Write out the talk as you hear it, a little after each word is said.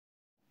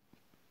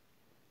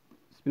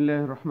بسم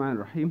الله الرحمن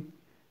الرحیم.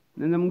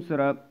 نن موږ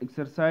سره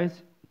exercise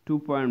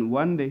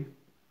 2.1 دی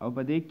او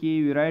په دې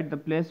کې we write the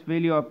place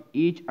value of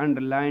each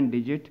underlined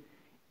digit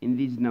in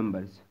these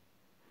numbers.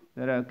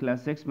 دا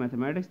class 6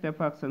 mathematics د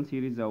Afaq Sun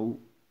Series او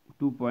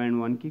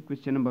 2.1 کې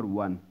question number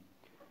 1.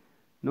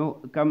 نو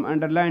کم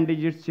underlined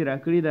digits چې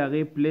راکړي د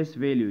هغې place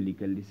value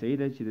لیکل دي. صحیح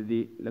ده چې د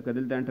دې لکه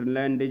دلته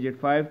underlined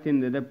digit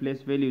 5 دی د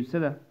place value څه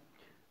ده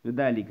نو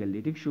دا لیکل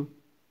دي. ټیک شو.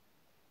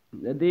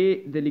 د دې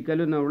د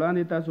لیکلو نه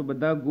وړاندې تاسو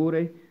به دا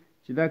ګورئ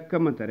چې دا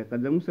کومه طریقه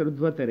ده. موږ سره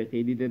دوه طریقې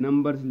دي د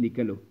نمبرز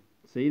لیکلو.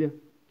 صحیح ده.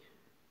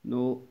 نو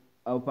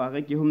او په هغه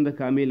کې هم د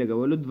کامې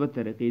لګولو دوه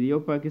طریقې دي. یو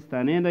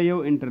پاکستانی ده یو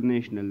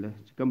انټرنیشنل ده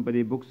چې کوم په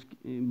دې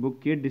بک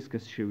کې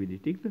ډسکس شوي دي.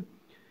 ټیک ده.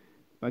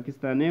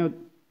 پاکستانی او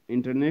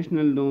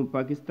انټرنیشنل نو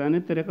پاکستانی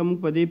طریقه موږ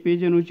په دې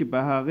پیژنو چې په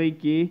هغې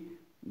کې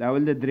د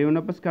اول د دریو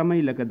نه پس کامه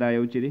لکه دا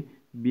یو چې دی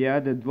بیا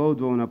د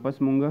دوو نه پس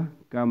مونږ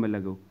کامه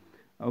لګو.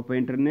 او په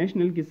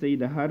انټرنیشنل کې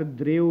صحیح د هر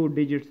دریو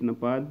ډیجټس نه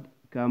بعد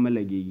کامه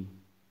لګېږي.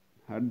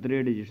 هر درې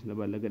ډیجټس نه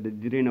بعد لکه د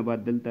درې نه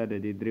بعد دلته د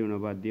دې دریو نه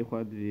بعد دې خوا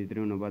د دې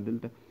دریو نه بعد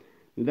دلته.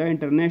 نو دا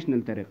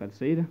انټرنیشنل طریقه ده.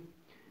 صحیح ده.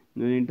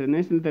 نو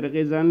انټرنیشنل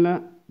طریقې ځان له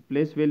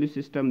پلیس ویلیو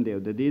سیسټم دی او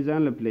د دې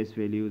ځان له پلیس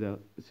ویلیو د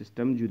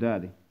سیسټم جدا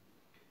دی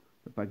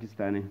د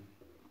پاکستانی.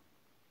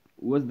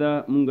 اوس دا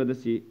مونږ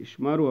داسې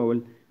شمارو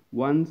اول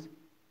ونس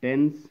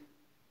ټینس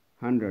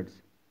هنډرډس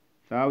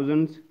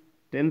ثاؤزنډس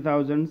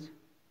 10,000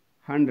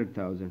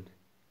 100,000.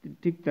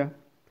 ټیک ده.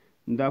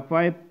 دا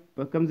 5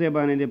 په کوم ځای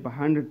باندې دی په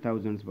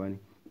 100,000 باندې.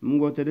 موږ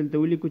ورته دلته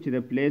ولیکو چې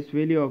د پلیس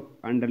ویلیو اف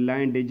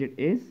انډرلاین ډیجټ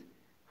از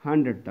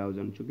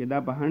 100,000 چونکې دا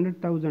په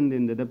 100,000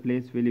 دی د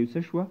پلیس ویلیو څه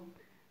شوه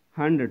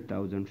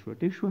 100,000 شوه.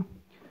 ټیک شوه.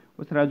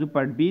 اوس راځو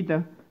پارټ بي ته.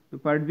 نو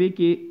پارټ بي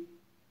کې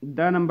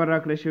دا نمبر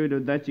راکړی شوی دی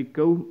دا چې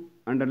کوو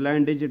انډرلاین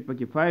ډیجټ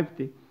پکې 5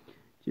 دی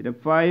چې د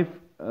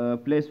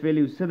 5 پلیس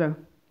ویلیو څه ده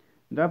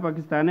دا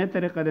پاکستانی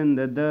طریقه ده.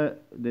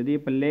 د دې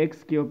په لیکس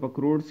کې او په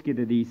کروډس کې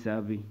د دې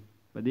حساب وي.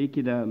 په دې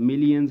کې د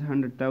میلیونز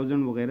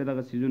 100,000 وغیره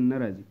دغه څیزونه نه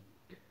راځي.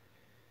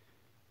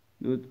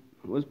 نو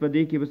اوس په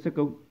دې کې به څه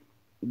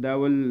کوو دا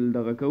ول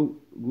دغه کوو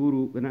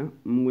ګورو که نه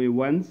موږ وایو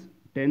ونس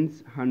ټینس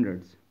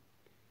هنډرډس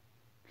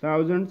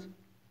ثاؤزنډس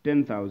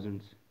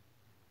 10,000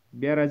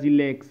 بیا راځي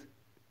لیکس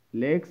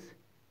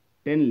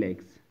 10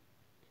 لیکس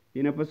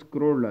دې نه پس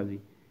کروڑ راځي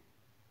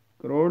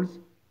کروڑس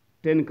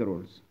 10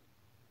 کروڑس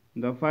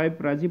دا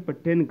 5 راځي په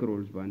 10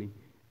 کروڑس باندې.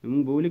 نو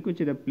موږ به ولیکو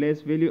چې د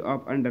پلیس ویلیو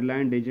اف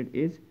انډرلاین ډیجټ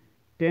از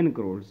 10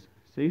 کروڑس.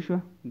 صحیح شوه.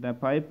 دا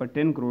 5 په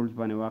 10 کروڑس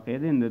باندې واقع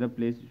دی د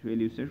پلیس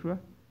ویلیو څه شوه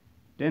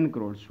 10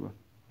 کروڑ شوه.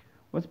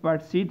 اوس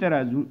پارټ سی ته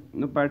راځو.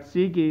 نو پارټ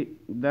سی کې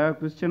دا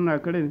کوېسچن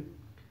راکړی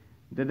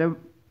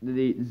د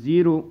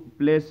زیرو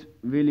پلیس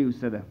ویلیو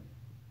څه ده.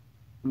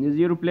 د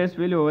زیرو پلیس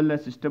ویلیو اول دا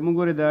سیسټم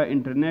وګورئ دا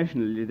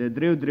انټرنیشنل دی د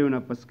دریو نه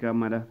پس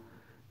کامه ده.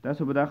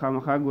 تاسو به دا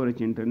خامخا ګورئ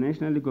چې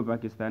انټرنیشنل دی کو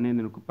پاکستانی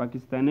دی. نو که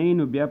پاکستانی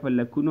نو بیا په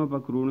لکونو په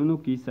کروڑونو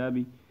کې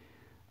حسابي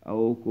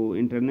او کو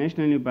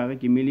انټرنیشنل په هغه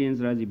کې میلیونز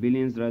راځي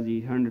بلیونز راځي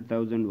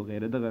 100,000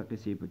 وغیره دغه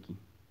قصې پکې.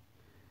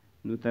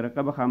 نو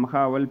طریقه به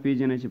خامخا اول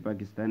پیژنه چې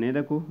پاکستانی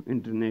ده کو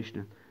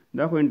انټرنیشنل.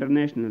 دا خو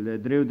انټرنیشنل ده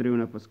دریو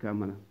نه پس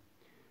کامه ده.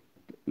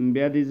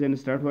 بیا دې ځای نه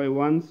سټارټ وایي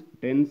ونس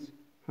ټینس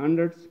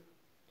هنډرډس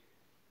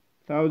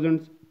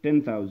ثاؤزنډس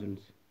 10,000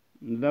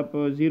 دا په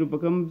زیرو په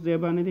کوم ځای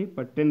باندې دی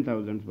په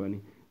 10,000 باندې.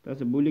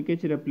 تاسو به ولیکئ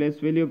چې د پلیس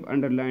ویلیو اف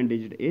انډرلاین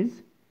ډیجټ از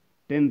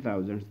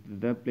 10,000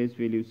 د پلیس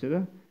ویلیو څه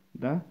ده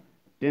دا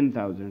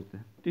 10,000 ده.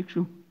 ټیک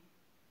شو.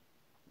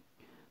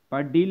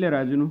 پارټ ډي له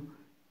راځو. نو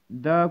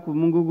دا که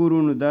موږ وګورو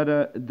نو دا د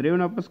دریو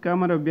نه پس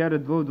کامه ده بیا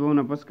د دوو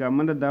نه پس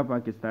کامه ده. دا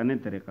پاکستانی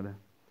طریقه ده.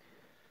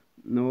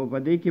 نو په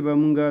دې کې به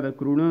موږ د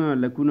کروڑونو نه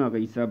لکونو هغه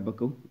حساب به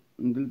کوو.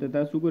 دلته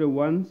تاسو وګورئ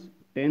ونس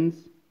ټینس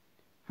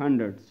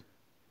هنډرډس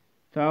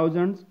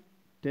ثاؤزنډس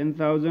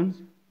 10,000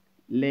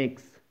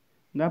 لیکس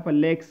دا په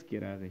لیکس کې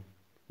راغی.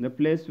 د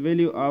پلیس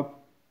ویلیو اف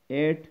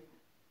 8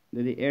 د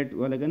دې 8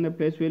 ولګن د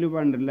پلیس ویلیو په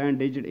انډرلاین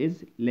ډیجټ از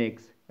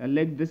لیکس.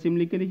 لیک داسې هم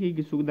لیکلی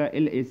کېږي څوک دا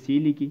LAC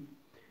لیکي.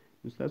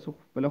 نو ستاسو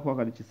خپله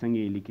خوښه ده چې څنګه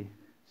یې لیکئ.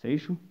 صحیح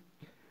شو.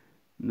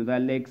 نو دا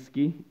لیکس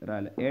کې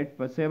راغله 8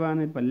 په څه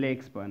باندې په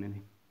لیکس باندې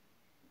دی.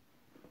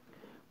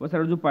 اوس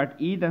راځو پارټ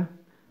ای ته.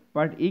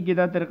 پارټ ای کې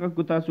دا طریقه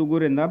کو تاسو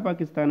ګورئ دا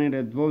پاکستانی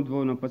دی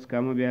دوو نه پس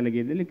کامه بیا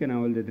لګېدلې که نه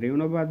اول د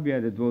دریو نه بعد بیا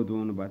د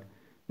دوو نه بعد.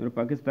 نو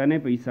پاکستانی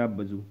په حساب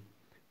به ځو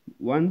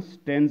ونس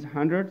ټینس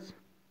هنډرډس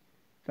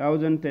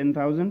ثاؤزنډ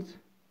 10,000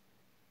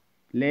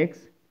 لیکس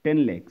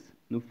 10 لیکس.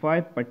 نو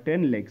 5 په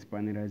 10 لیکس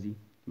باندې راځي.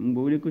 موږ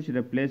به ولیکو چې د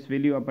پلیس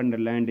ویلیو اف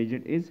انډرلاین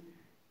ډیجټ از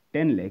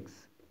 10 لیکس.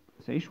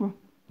 صحیح شوه.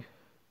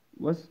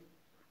 اوس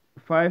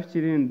 5 چې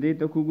دی دې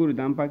ته که وګورو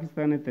دا هم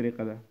پاکستانی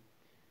طریقه ده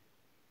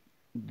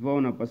دوو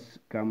نه پس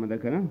کامه ده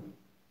که نه.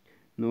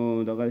 نو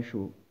دغه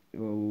شو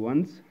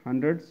ونس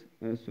هنډرډس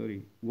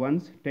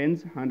ونس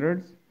ټینس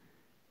هنډرډس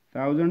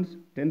ثاؤزنډس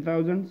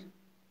 10,000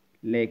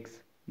 لیکس.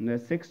 د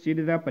 6 چې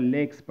دی دا په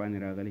لیکس باندې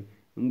راغلی.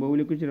 موږ به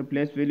ولیکو چې د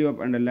پلیس ویلیو اف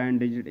انډرلاین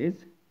ډیجټ از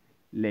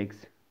لیکس.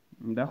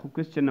 دا خو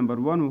کوېسچن نمبر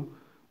 1 و.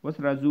 اوس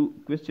راځو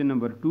کوېسچن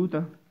نمبر 2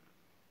 ته.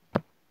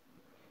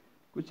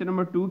 کوېسچن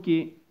نمبر 2 کې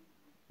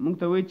موږ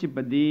ته وایي چې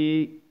په دې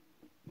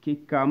کې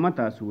کاما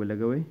تاسو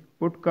ولګوئ.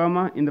 put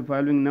comma in the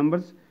following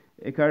numbers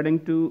according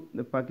to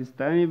the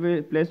Pakistani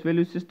place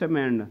value system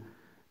and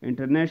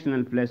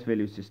international place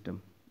value system.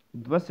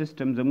 دوه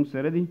سیستم زموږ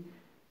سره دي.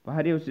 په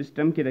هر یو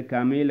سیستم کې د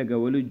کامې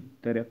لګولو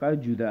طریقه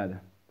جدا ده.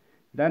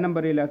 دا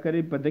نمبر علاقه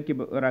دی په ده کې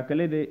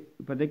راکلی دی،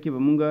 په ده کې به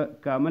مونږ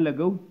کامه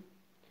لګو،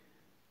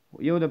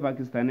 یو د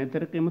پاکستاني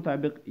طریقې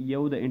مطابق،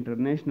 یو د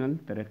انټرنیشنل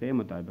طریقې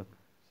مطابق.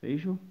 صحیح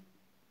شو؟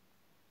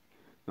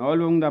 نو اول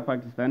مونږ دا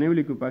پاکستاني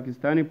ولیکو،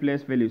 پاکستاني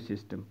پلیس ویلیو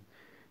سیسټم.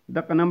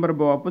 دغه نمبر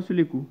به واپس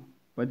ولیکو،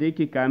 په دې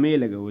کې کامې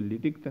لګول دي.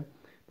 ټیک ته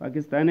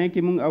پاکستاني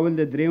کې مونږ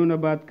اول د دریو نه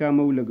بعد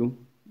کامه ولګو،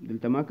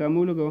 دلته ما کامه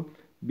ولګو،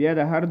 بیا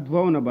د هر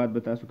دوو نه بعد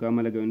به تاسو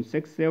کامه لګوئ.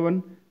 6 7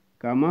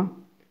 کامه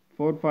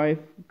 4 5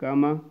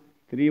 کامه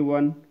 3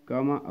 1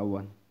 کامه او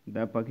 1.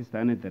 دا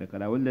پاکستاني طریقه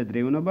ده. اول د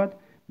دریو نه بعد،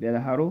 بیا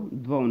د هرو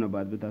دوو نه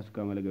بعد به تاسو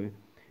کامه لګوئ.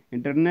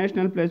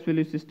 انټرنیشنل پلیس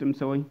ویلیو سیسټم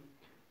څه وایي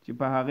چې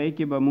په هغې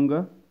کې به مونږ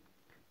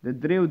د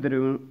دریو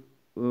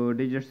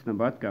ډیجټس نه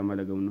بعد کامه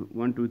لګو. نو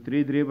 1 2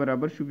 3 درې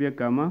برابر شو، بیا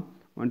کامه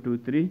 1 2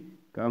 3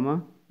 کامه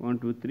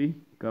 1 2 3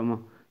 کامه،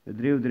 د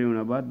دریو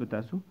نه بعد به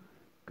تاسو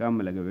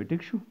کامه لګوئ.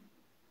 ټیک شو؟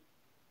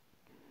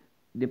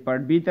 د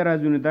پارت بی ته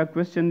راځو. نو دا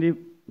کوېسچن دی،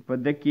 په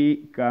ده کې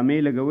کامې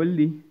لګول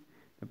دي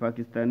د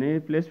پاکستاني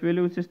پلیس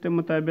ویلیو سیسټم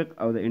مطابق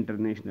او د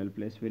انټرنیشنل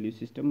پلیس ویلیو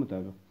سیسټم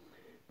مطابق.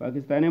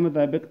 پاکستاني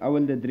مطابق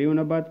اول د دریو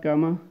نه بعد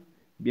کامه،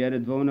 بیا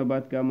د دوو نه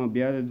بعد کامه،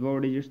 بیا د دوو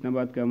ډیجټس نه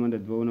بعد کامه،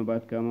 د دوو نه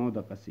بعد کامه، او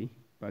دقسې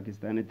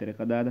پاکستاني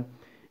طریقه دا ده.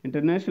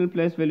 انټرنیشنل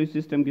پلیس ویلیو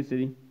سیسټم کې څه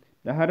دي؟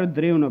 د هر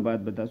دریو نه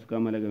بعد به تاسو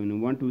کامه لګوئ. نو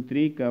 1 2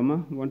 3 کامه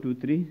 1 2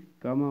 3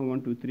 کامه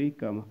 1 2 3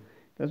 کامه.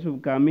 تاسو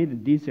کامې د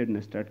دې سایډ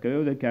نه سټارټ کوئ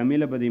او د کامې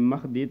له به د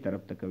مخ دې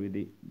طرف ته کوئ،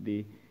 د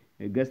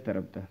ګز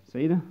طرف ته.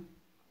 صحیح ده؟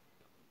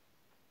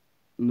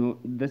 نو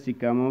داسې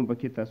کامه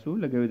پکې تاسو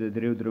لګوئ د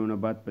دریو نه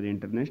بعد په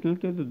انټرنیشنل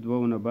کې، د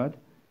دوو نه بعد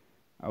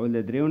اول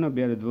د دریو نه،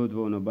 بیا د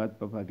دوو نه بعد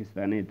په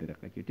پاکستاني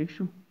طریقه کې. ټیک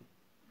شو؟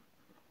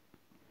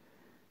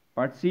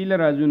 پارت سی له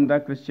راځو. دا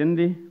کوېسچن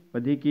دی، په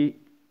دې کې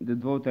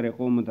د دوو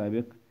طریقو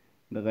مطابق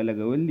دغه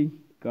لګول دي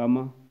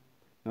کامه.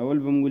 اول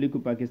به موږ ولیکو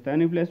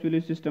پاکستاني پلیس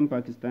ویلیو سیسټم.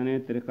 پاکستاني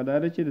طریقه دا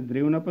ده چې د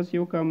دریو نه پس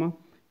یو کامه،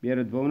 بیا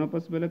د دوو نه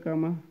پس بله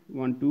کامه،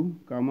 1 2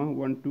 کامه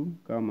 1 2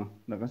 کامه،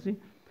 دغسې.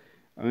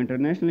 او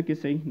انټرنیشنل کې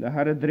صحیح د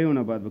هر دریو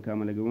نه بعد به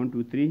کامه لګوي. 1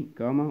 2 3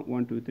 کامه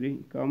 1 2 3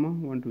 کامه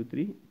 1 2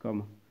 3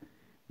 کامه،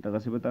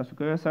 دغسې به تاسو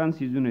کوئ. آسان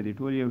څیزونه دي،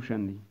 ټول یو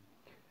شان دي.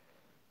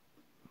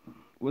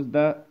 اوس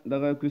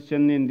دغه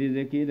کوېسچن دی دې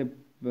ځای کې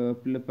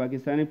د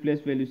پاکستاني پلیس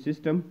ویلیو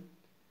سیسټم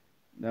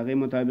د هغې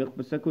مطابق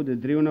په څه کړو؟ د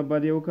دریو نه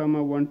بعد یو کامه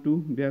 1 2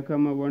 بیا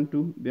کامه 1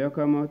 2 بیا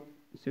کامه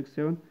 6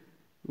 7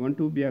 1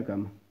 2 بیا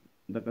کامه،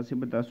 دغسې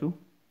به تاسو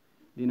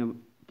دې نه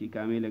کې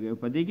کامې لګوئ.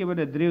 په دې کې به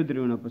د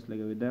دریو نه پس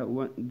لګوئ. دا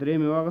درې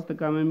مې واخیسته،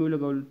 کامه مې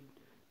ولګول،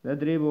 دا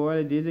درې به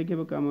والی دې ځای کې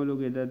به کامه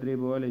ولګوئ، دا درې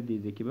به والی دې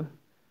ځای کې به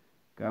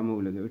کامه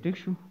ولګوئ. ټیک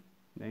شو؟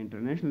 دا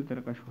انټرنیشنل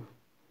طریقه شو.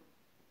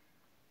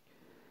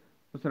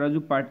 اوس راځو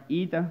پارت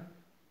ای ته.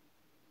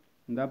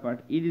 دا پارت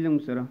ای دی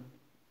زموږ سره.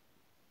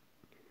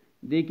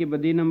 دې کې به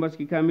دې نمبرز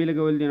کې کامې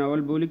لګول دي. نو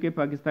اول به ولیکئ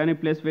پاکستاني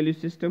پلیس ویلیو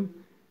سیسټم.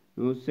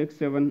 نو 6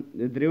 7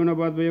 د دریو نه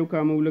بعد به یو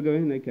کامه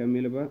ولګوئ، د کامې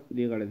له به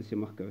دې غاړه داسې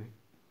مخ کوئ.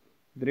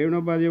 دریو نه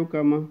بعد یو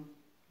کامه،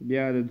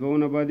 بیا د دوو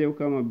نه بعد یو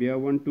کامه، بیا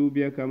 1 2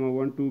 بیا کامه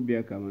 1 2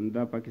 بیا کامه.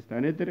 دا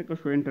پاکستاني طریقه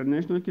شو.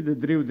 انټرنیشنل کې د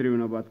دریو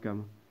نه بعد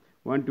کامه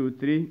 1 2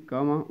 3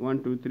 کامه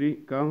 1 2 3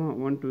 کامه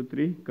 1 2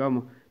 3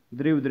 کامه،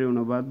 دریو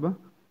نه بعد به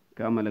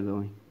کامه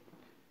لګوئ.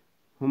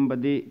 هم په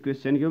دې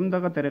کوېسچن کې هم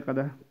دغه طریقه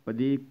ده. په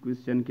دې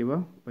کوېسچن کې به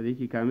په دې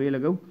کې کامې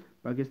لګو.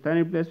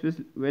 پاکستاني پلیس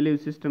ویلیو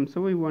سیسټم څه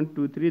وایي؟ 1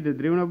 2 3 د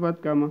دریو نه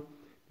بعد کامه،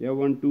 بیا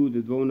 1 2 د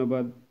دوو نه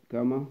بعد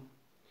کامه،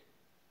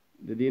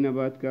 د دې نه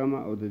بعد کامه،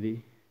 او د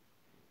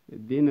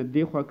دې نه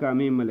دې خوا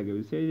کامې مه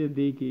لګوئ. صحیح ده؟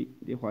 دې کې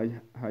دې خوا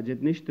حاجت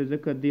نشته،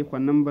 ځکه دې خوا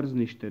نمبرز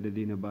نشته د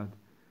دې نه بعد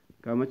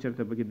کامه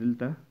چېرته پکې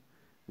دلته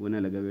ونه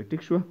لګوئ.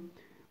 ټیک شوه؟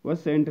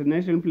 اوس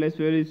انټرنیشنل پلیس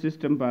ویلیو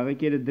سیسټم په هغه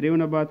کې د دریو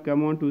نه بعد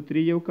کامه 1 2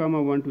 3 یو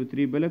کامه 1 2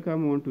 3 بله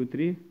کامه 1 2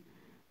 3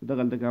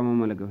 دغلته کامه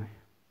مه لګوئ.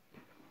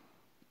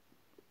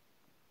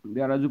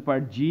 بیا راځو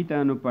پارت جی ته.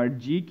 نو پارت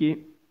جی کې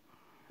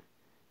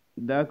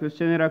دا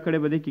کوېسچن یې راکړی،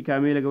 به دې کې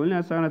کامې لګول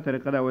اسانه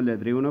طریقه ده. اول د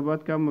دریو نه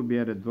بعد کامه،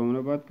 بیا د دوو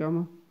نه بعد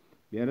کامه،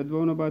 بیا د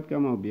دوو نه بعد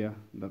کامه، او بیا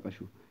دغه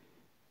شو.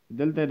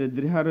 دلته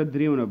د هر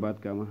دریو نه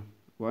بعد کامه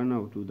 1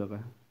 او 2 دغه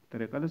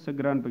طریقه ده. څه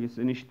ګران پکې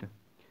څه نشته.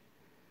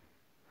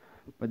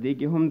 په دې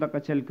کې هم دغه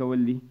چل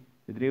کول دي.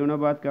 د دریو نه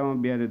بعد کامه،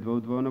 بیا د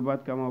دوو نه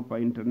بعد کامه، او په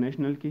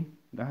انټرنیشنل کې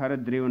د هر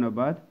دریو نه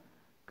بعد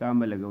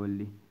کامه لګول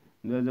دي.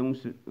 دا زموږ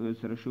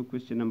سره شو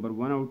کوېسچن نمبر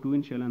 1 او 2.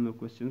 انشاءالله نو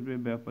کوېسچنز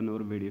به بیا په نور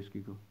ویډیوز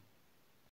کې کوو.